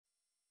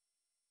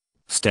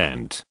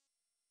Stent.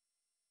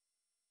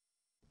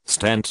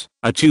 Stent,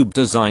 a tube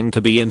designed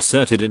to be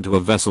inserted into a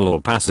vessel or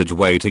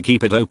passageway to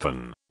keep it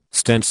open.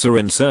 Stents are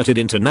inserted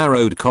into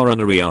narrowed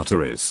coronary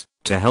arteries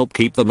to help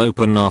keep them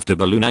open after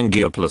balloon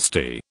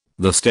angioplasty.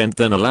 The stent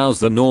then allows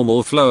the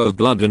normal flow of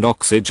blood and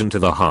oxygen to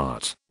the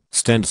heart.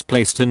 Stents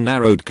placed in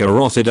narrowed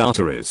carotid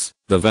arteries,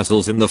 the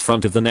vessels in the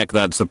front of the neck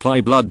that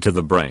supply blood to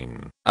the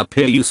brain,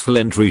 appear useful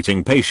in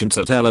treating patients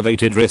at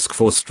elevated risk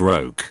for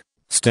stroke.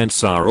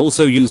 Stents are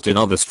also used in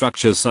other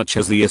structures such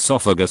as the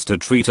esophagus to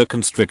treat a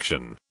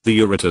constriction, the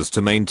ureters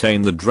to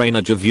maintain the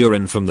drainage of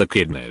urine from the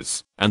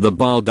kidneys, and the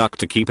bile duct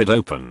to keep it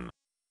open.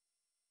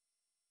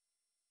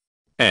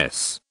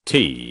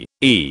 S-T-E-N-T.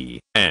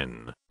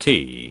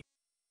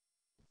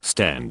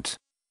 Stent.